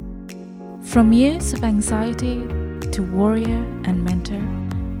From years of anxiety to warrior and mentor,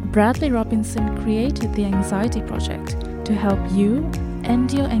 Bradley Robinson created the Anxiety Project to help you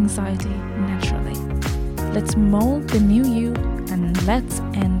end your anxiety naturally. Let's mold the new you and let's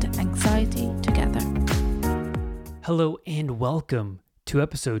end anxiety together. Hello and welcome to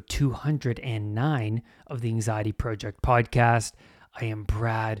episode 209 of the Anxiety Project podcast. I am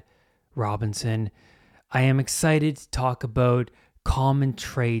Brad Robinson. I am excited to talk about common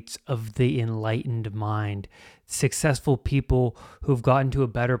traits of the enlightened mind, successful people who've gotten to a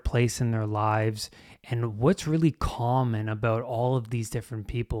better place in their lives, and what's really common about all of these different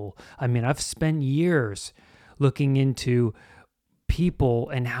people. I mean, I've spent years looking into people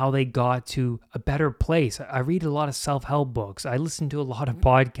and how they got to a better place. I read a lot of self-help books. I listen to a lot of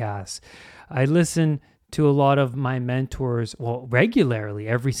podcasts. I listen to a lot of my mentors, regularly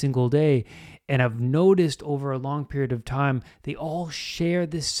every single day. And I've noticed over a long period of time, they all share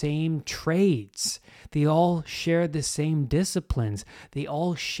the same traits. They all share the same disciplines. They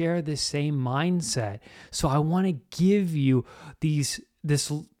all share the same mindset. So I want to give you these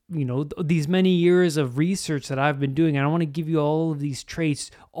many years of research that I've been doing. And I want to give you all of these traits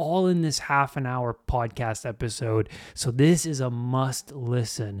all in this half an hour podcast episode. So this is a must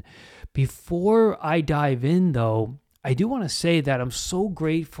listen. Before I dive in though, I do want to say that I'm so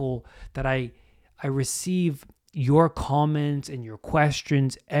grateful that I receive your comments and your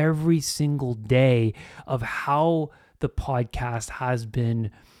questions every single day of how the podcast has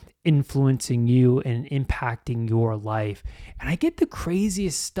been influencing you and impacting your life. And I get the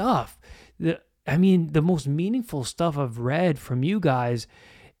craziest stuff. The most meaningful stuff I've read from you guys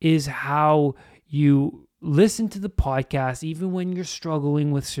is how you listen to the podcast even when you're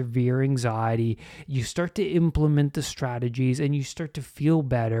struggling with severe anxiety. You start to implement the strategies and you start to feel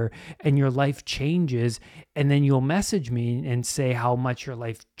better and your life changes. And then you'll message me and say how much your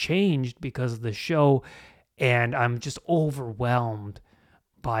life changed because of the show. And I'm just overwhelmed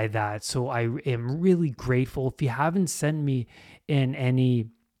by that. So I am really grateful. If you haven't sent me in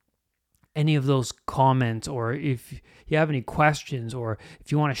any of those comments, or if you have any questions, or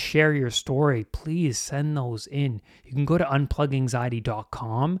if you want to share your story, please send those in. You can go to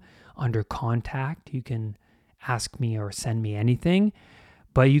unpluganxiety.com under contact. You can ask me or send me anything,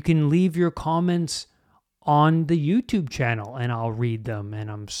 but you can leave your comments on the YouTube channel and I'll read them. And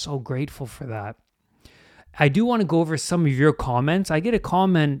I'm so grateful for that. I do want to go over some of your comments. I get a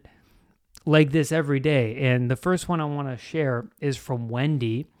comment like this every day. And the first one I want to share is from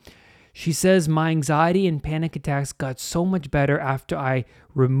Wendy. She says, my anxiety and panic attacks got so much better after I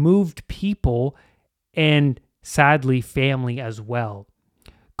removed people and sadly family as well.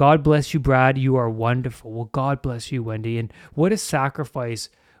 God bless you, Brad. You are wonderful. Well, God bless you, Wendy. And what a sacrifice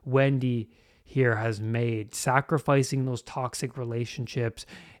Wendy here has made, sacrificing those toxic relationships.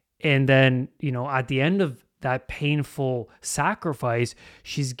 And then, at the end of that painful sacrifice,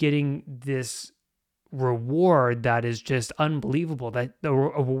 she's getting this reward that is just unbelievable, that a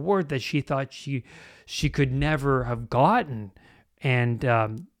reward that she thought she could never have gotten. And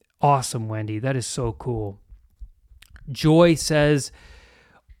awesome, Wendy. That is so cool. Joy says,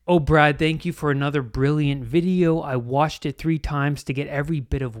 oh, Brad, thank you for another brilliant video. I watched it 3 times to get every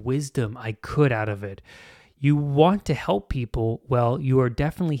bit of wisdom I could out of it. You want to help people. Well, you are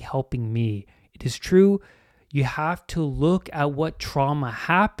definitely helping me. It is true. You have to look at what trauma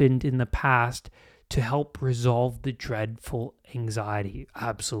happened in the past to help resolve the dreadful anxiety.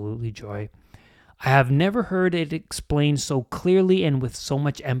 Absolutely, Joy. I have never heard it explained so clearly and with so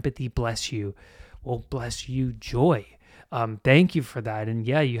much empathy. Bless you. Well, bless you, Joy. Thank you for that. And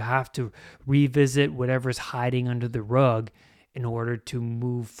yeah, you have to revisit whatever's hiding under the rug in order to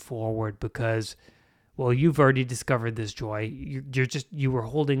move forward because, well, you've already discovered this, Joy. You were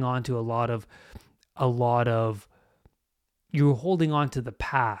holding on to you were holding on to the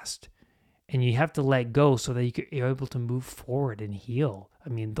past. And you have to let go so that you're able to move forward and heal. I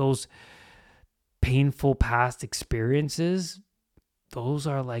mean, those painful past experiences, those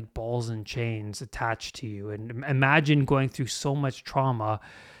are like balls and chains attached to you. And imagine going through so much trauma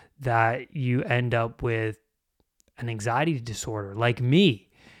that you end up with an anxiety disorder like me,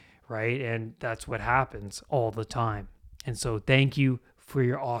 right? And that's what happens all the time. And so thank you for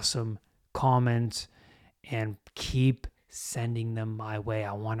your awesome comments and keep sending them my way.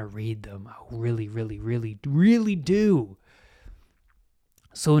 I want to read them. I really, really, really, really do.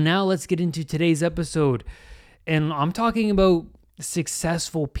 So now let's get into today's episode. And I'm talking about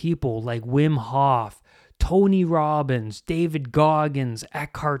successful people like Wim Hof, Tony Robbins, David Goggins,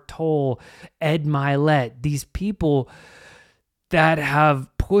 Eckhart Tolle, Ed Milet. These people that have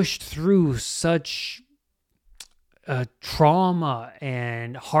pushed through such trauma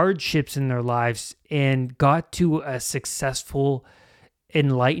and hardships in their lives and got to a successful,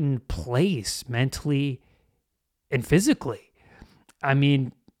 enlightened place mentally and physically. I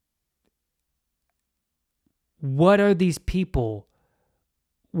mean, what are these people?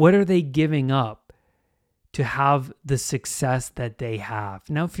 What are they giving up to have the success that they have?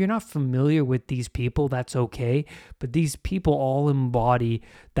 Now, if you're not familiar with these people, that's okay. But these people all embody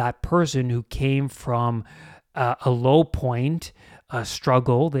that person who came from a low point, a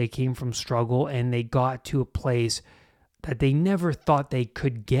struggle. They came from struggle and they got to a place that they never thought they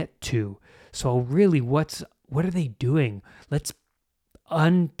could get to. So really, what are they doing? Let's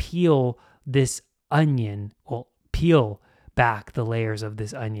unpeel this onion. Well, peel back the layers of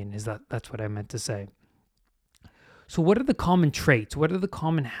this onion. That's what I meant to say. So what are the common traits? What are the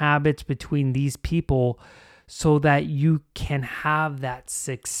common habits between these people so that you can have that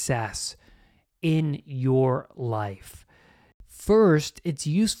success in your life? First, it's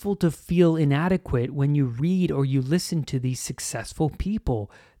useful to feel inadequate when you read or you listen to these successful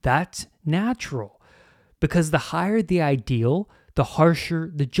people. That's natural, because the higher the ideal, the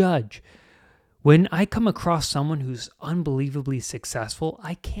harsher the judge. When I come across someone who's unbelievably successful,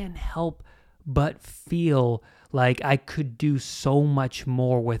 I can't help but feel like I could do so much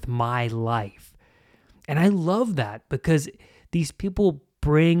more with my life. And I love that because these people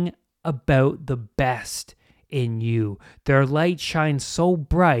bring about the best in you. Their light shines so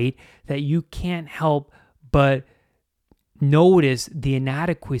bright that you can't help but notice the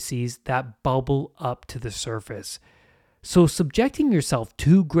inadequacies that bubble up to the surface. So subjecting yourself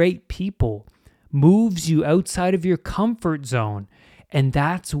to great people moves you outside of your comfort zone, and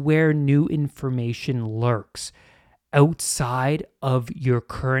that's where new information lurks, outside of your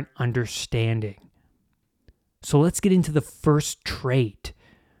current understanding. So let's get into the first trait.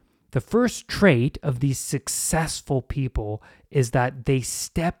 The first trait of these successful people is that they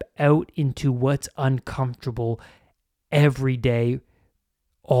step out into what's uncomfortable every day,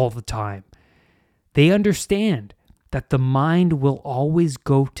 all the time. They understand that the mind will always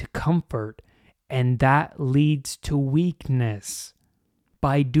go to comfort, and that leads to weakness.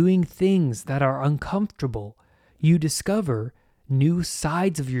 By doing things that are uncomfortable, you discover new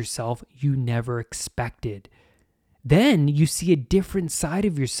sides of yourself you never expected. Then you see a different side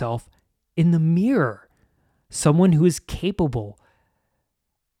of yourself in the mirror, someone who is capable.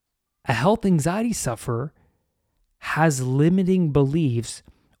 A health anxiety sufferer has limiting beliefs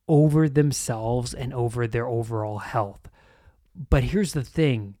over themselves and over their overall health. But here's the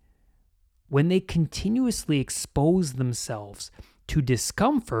thing. When they continuously expose themselves to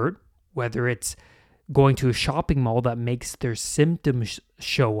discomfort, whether it's going to a shopping mall that makes their symptoms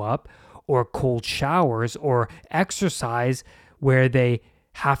show up, or cold showers, or exercise where they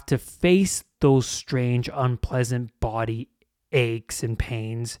have to face those strange, unpleasant body aches and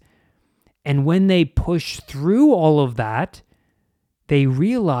pains. And when they push through all of that, they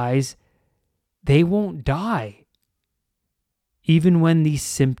realize they won't die, even when these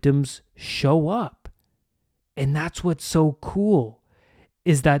symptoms show up. And that's what's so cool,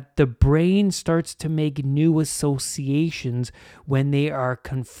 is that the brain starts to make new associations when they are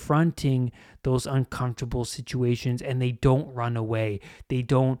confronting those uncomfortable situations, and they don't run away. They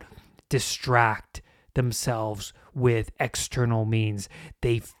don't distract themselves with external means.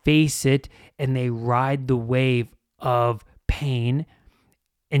 They face it and they ride the wave of pain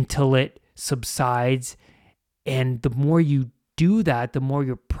until it subsides. And the more you do that, the more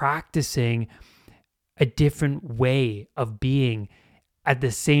you're practicing a different way of being. At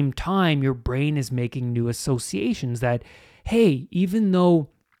the same time, your brain is making new associations that, hey, even though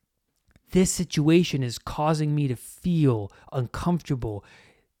this situation is causing me to feel uncomfortable,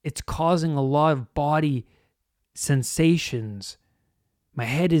 it's causing a lot of body sensations. My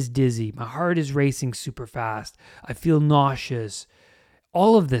head is dizzy. My heart is racing super fast. I feel nauseous.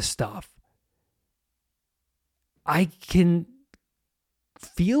 All of this stuff. I can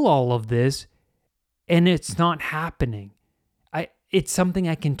feel all of this and it's not happening. It's something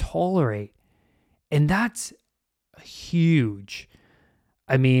I can tolerate. And that's huge.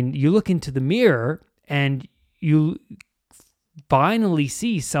 I mean, you look into the mirror and you finally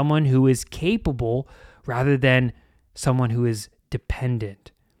see someone who is capable rather than someone who is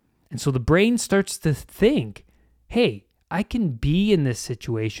dependent. And so the brain starts to think, hey, I can be in this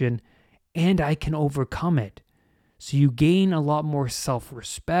situation and I can overcome it. So you gain a lot more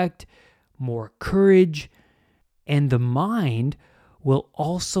self-respect, more courage, and the mind will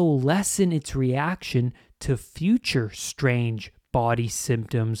also lessen its reaction to future strange body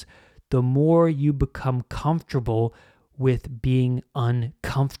symptoms the more you become comfortable with being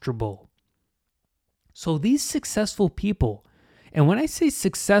uncomfortable. So these successful people, and when I say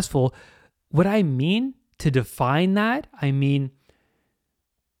successful, what I mean to define that, I mean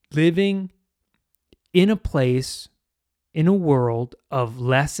living in a place, in a world of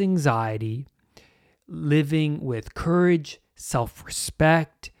less anxiety, living with courage,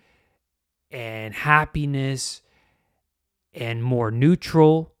 self-respect, and happiness, and more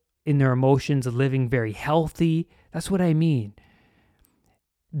neutral in their emotions, living very healthy. That's what I mean.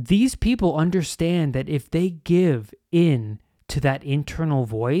 These people understand that if they give in to that internal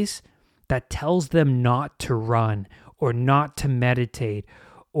voice that tells them not to run or not to meditate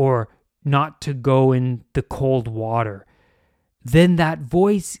or not to go in the cold water, then that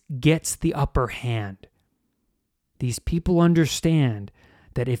voice gets the upper hand. These people understand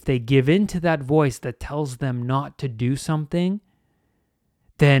that if they give in to that voice that tells them not to do something,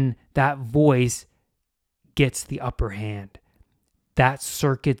 then that voice gets the upper hand. That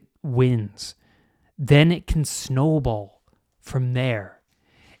circuit wins. Then it can snowball from there.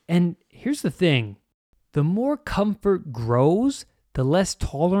 And here's the thing. The more comfort grows, the less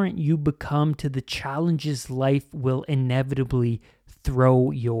tolerant you become to the challenges life will inevitably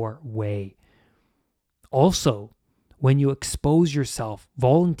throw your way. Also, when you expose yourself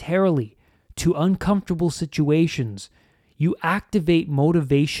voluntarily to uncomfortable situations, you activate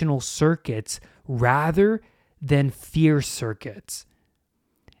motivational circuits rather than fear circuits.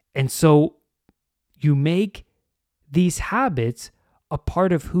 And so you make these habits a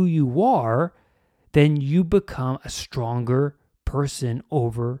part of who you are, then you become a stronger person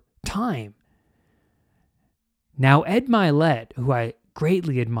over time. Now, Ed Milet, who I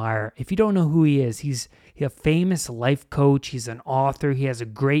greatly admire, if you don't know who he is, he's a famous life coach, he's an author, he has a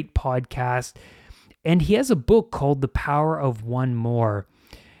great podcast, and he has a book called The Power of One More.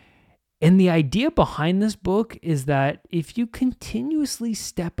 And the idea behind this book is that if you continuously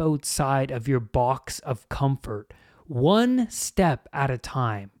step outside of your box of comfort, one step at a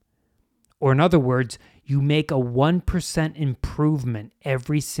time, or in other words, you make a 1% improvement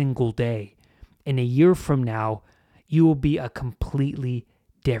every single day, in a year from now, you will be a completely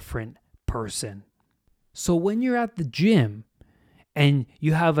different person. So when you're at the gym and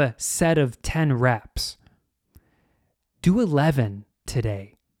you have a set of 10 reps, do 11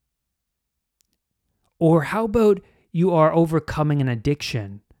 today. Or how about you are overcoming an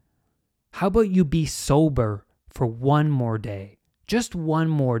addiction? How about you be sober for one more day? Just one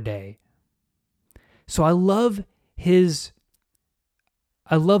more day. So I love this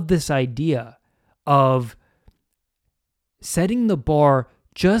idea of setting the bar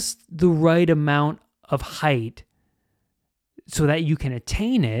just the right amount of height so that you can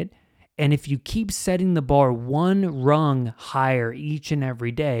attain it. And if you keep setting the bar one rung higher each and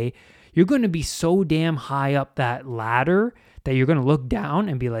every day, you're going to be so damn high up that ladder that you're going to look down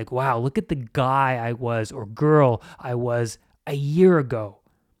and be like, wow, look at the guy I was or girl I was a year ago.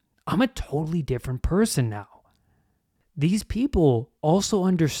 I'm a totally different person now. These people also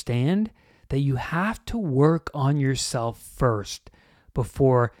understand that you have to work on yourself first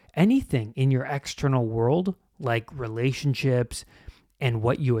before anything in your external world, like relationships and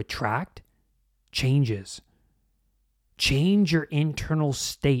what you attract, changes. Change your internal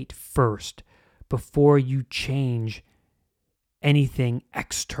state first before you change anything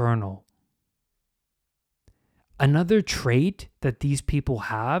external. Another trait that these people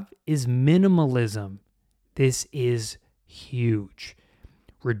have is minimalism. This is huge.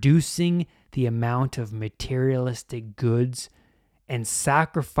 Reducing the amount of materialistic goods and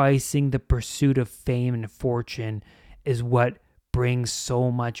sacrificing the pursuit of fame and fortune is what brings so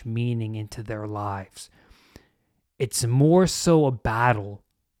much meaning into their lives. It's more so a battle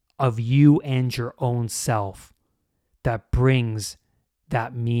of you and your own self that brings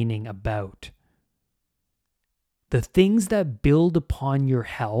that meaning about. The things that build upon your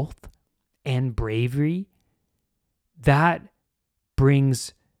health and bravery, that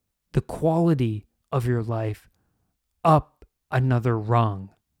brings the quality of your life up another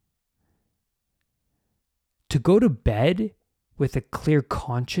rung. To go to bed with a clear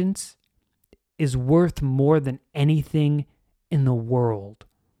conscience is worth more than anything in the world.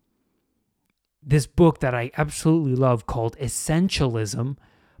 This book that I absolutely love called Essentialism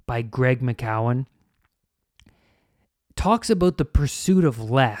by Greg McKeown talks about the pursuit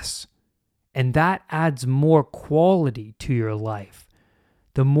of less, and that adds more quality to your life.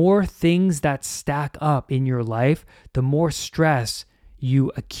 The more things that stack up in your life, the more stress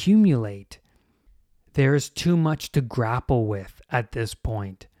you accumulate. There's too much to grapple with at this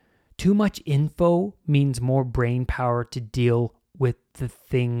point. Too much info means more brain power to deal with the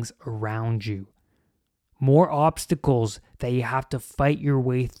things around you. More obstacles that you have to fight your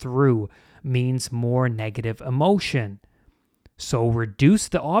way through means more negative emotion. So reduce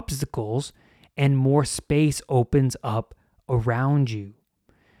the obstacles and more space opens up around you.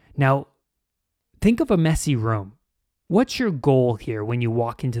 Now, think of a messy room. What's your goal here when you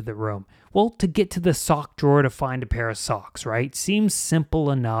walk into the room? Well, to get to the sock drawer to find a pair of socks, right? Seems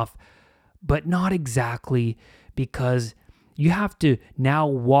simple enough, but not exactly, because you have to now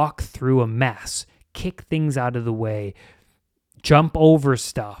walk through a mess, kick things out of the way, jump over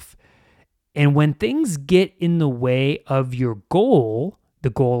stuff. And when things get in the way of your goal, the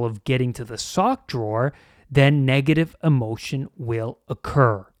goal of getting to the sock drawer, then negative emotion will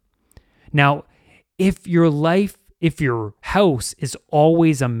occur. Now, if your house is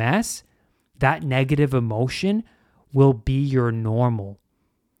always a mess, that negative emotion will be your normal.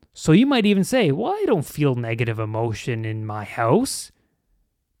 So you might even say, well, I don't feel negative emotion in my house.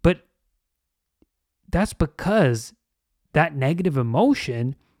 But that's because that negative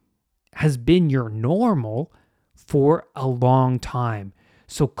emotion has been your normal for a long time.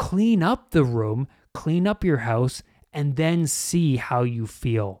 So clean up the room, clean up your house, and then see how you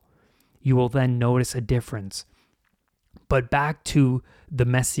feel. You will then notice a difference. But back to the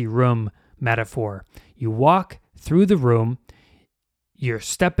messy room metaphor. You walk through the room, you're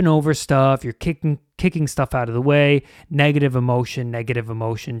stepping over stuff, you're kicking stuff out of the way, negative emotion,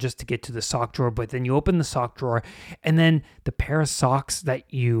 just to get to the sock drawer. But then you open the sock drawer, and then the pair of socks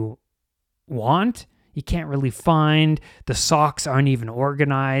that you want, you can't really find. The socks aren't even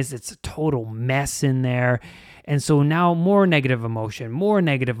organized. It's a total mess in there. And so now more negative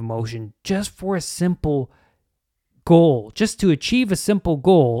emotion, just for a simple goal, just to achieve a simple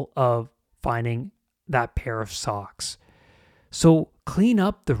goal of finding that pair of socks. So clean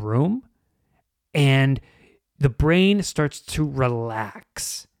up the room and the brain starts to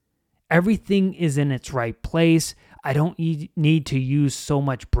relax. Everything is in its right place. I don't need to use so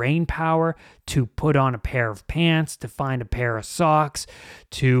much brain power to put on a pair of pants, to find a pair of socks,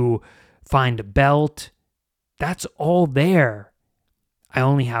 to find a belt. That's all there. I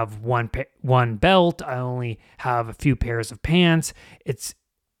only have one belt. I only have a few pairs of pants. It's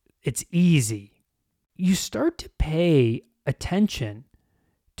easy. You start to pay attention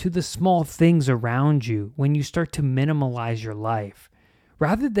to the small things around you when you start to minimalize your life,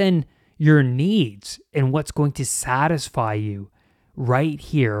 rather than your needs and what's going to satisfy you right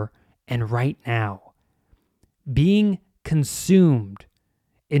here and right now. Being consumed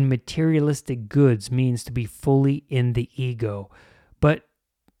in materialistic goods means to be fully in the ego. But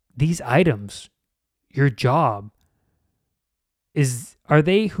these items, your job, are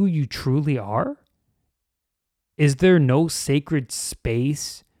they who you truly are? Is there no sacred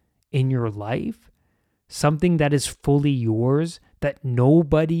space in your life? Something that is fully yours that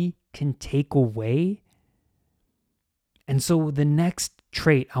nobody can take away? And so the next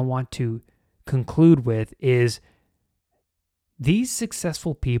trait I want to conclude with is these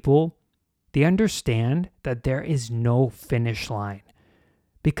successful people, they understand that there is no finish line.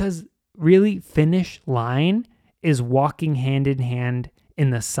 Because really, finish line is walking hand in hand in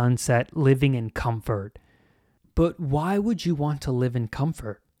the sunset, living in comfort. But why would you want to live in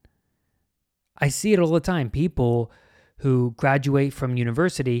comfort? I see it all the time. People who graduate from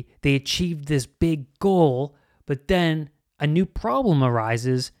university, they achieve this big goal, but then a new problem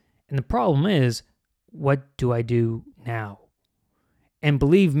arises. And the problem is, what do I do now? And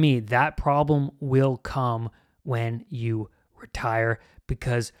believe me, that problem will come when you retire,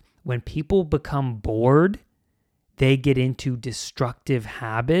 because when people become bored, they get into destructive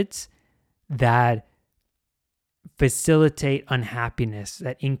habits that facilitate unhappiness,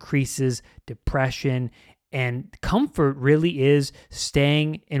 that increases depression. And comfort really is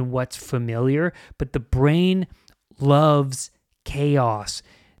staying in what's familiar, but the brain loves chaos.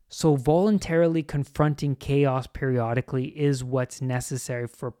 So voluntarily confronting chaos periodically is what's necessary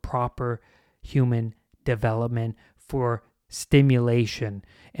for proper human development, for stimulation.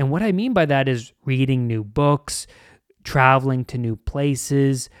 And what I mean by that is reading new books, traveling to new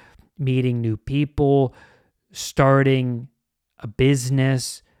places, meeting new people, starting a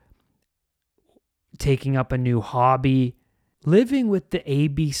business, taking up a new hobby, living with the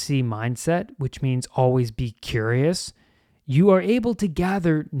ABC mindset, which means always be curious. You are able to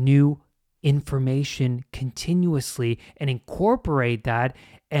gather new information continuously and incorporate that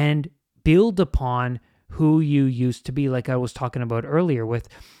and build upon who you used to be, like I was talking about earlier, with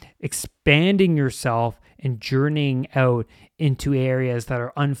expanding yourself and journeying out into areas that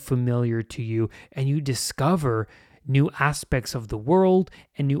are unfamiliar to you, and you discover new aspects of the world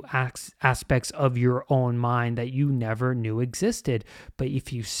and new aspects of your own mind that you never knew existed. But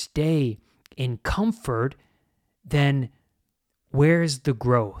if you stay in comfort, then where's the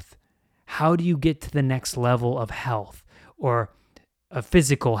growth? how do you get to the next level of health or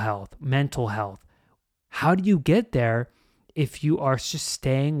physical health, mental health? How do you get there if you are just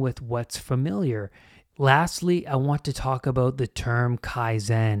staying with what's familiar? Lastly, I want to talk about the term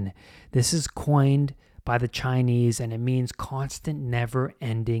Kaizen. This is coined by the Chinese and it means constant,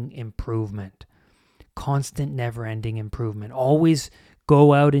 never-ending improvement. Constant, never-ending improvement. Always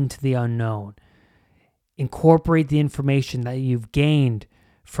go out into the unknown. Incorporate the information that you've gained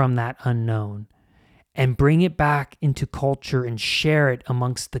from that unknown and bring it back into culture and share it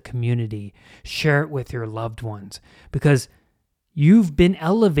amongst the community. Share it with your loved ones because you've been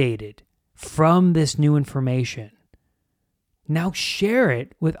elevated from this new information. Now share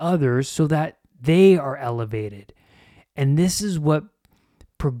it with others so that they are elevated. And this is what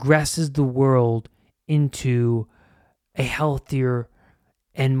progresses the world into a healthier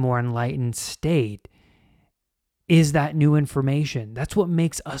and more enlightened state, is that new information. That's what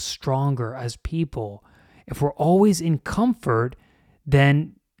makes us stronger as people. If we're always in comfort,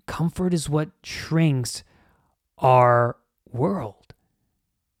 then comfort is what shrinks our world.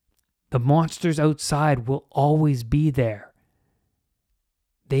 The monsters outside will always be there.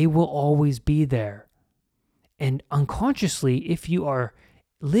 They will always be there. And unconsciously, if you are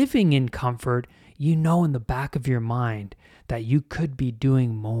living in comfort, you know in the back of your mind that you could be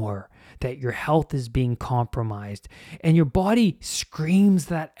doing more, that your health is being compromised, and your body screams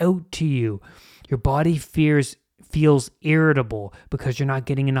that out to you. Your body feels irritable because you're not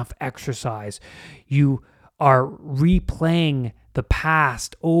getting enough exercise. You are replaying the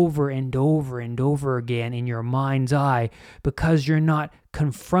past over and over and over again in your mind's eye because you're not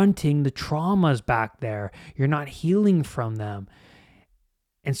confronting the traumas back there. You're not healing from them.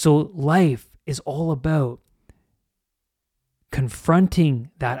 And so life is all about confronting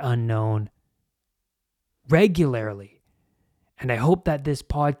that unknown regularly. And I hope that this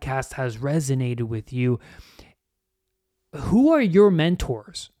podcast has resonated with you. Who are your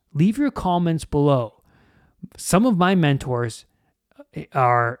mentors? Leave your comments below. Some of my mentors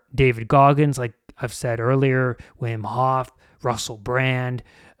are David Goggins, like I've said earlier, Wim Hof, Russell Brand,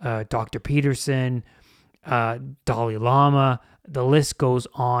 Dr. Peterson, Dalai Lama. The list goes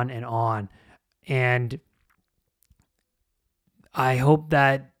on and on. And I hope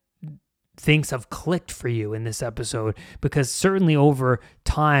that things have clicked for you in this episode, because certainly over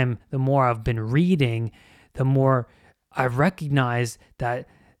time, the more I've been reading, the more I've recognized that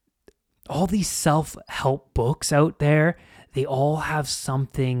all these self-help books out there, they all have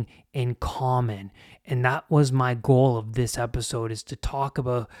something in common. And that was my goal of this episode, is to talk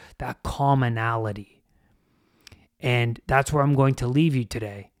about that commonality. And that's where I'm going to leave you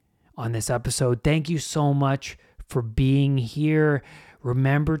today on this episode. Thank you so much for being here.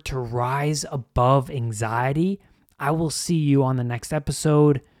 Remember to rise above anxiety. I will see you on the next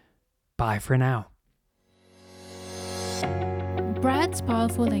episode. Bye for now. Brad's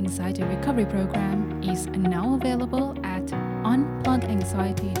powerful anxiety recovery program is now available at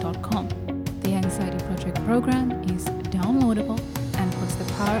unpluganxiety.com. The Anxiety Project program is downloadable and puts the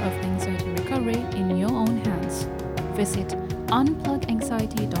power of anxiety recovery in your own hands. Visit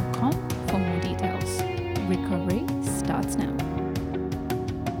unpluganxiety.com for more details. Recovery starts now.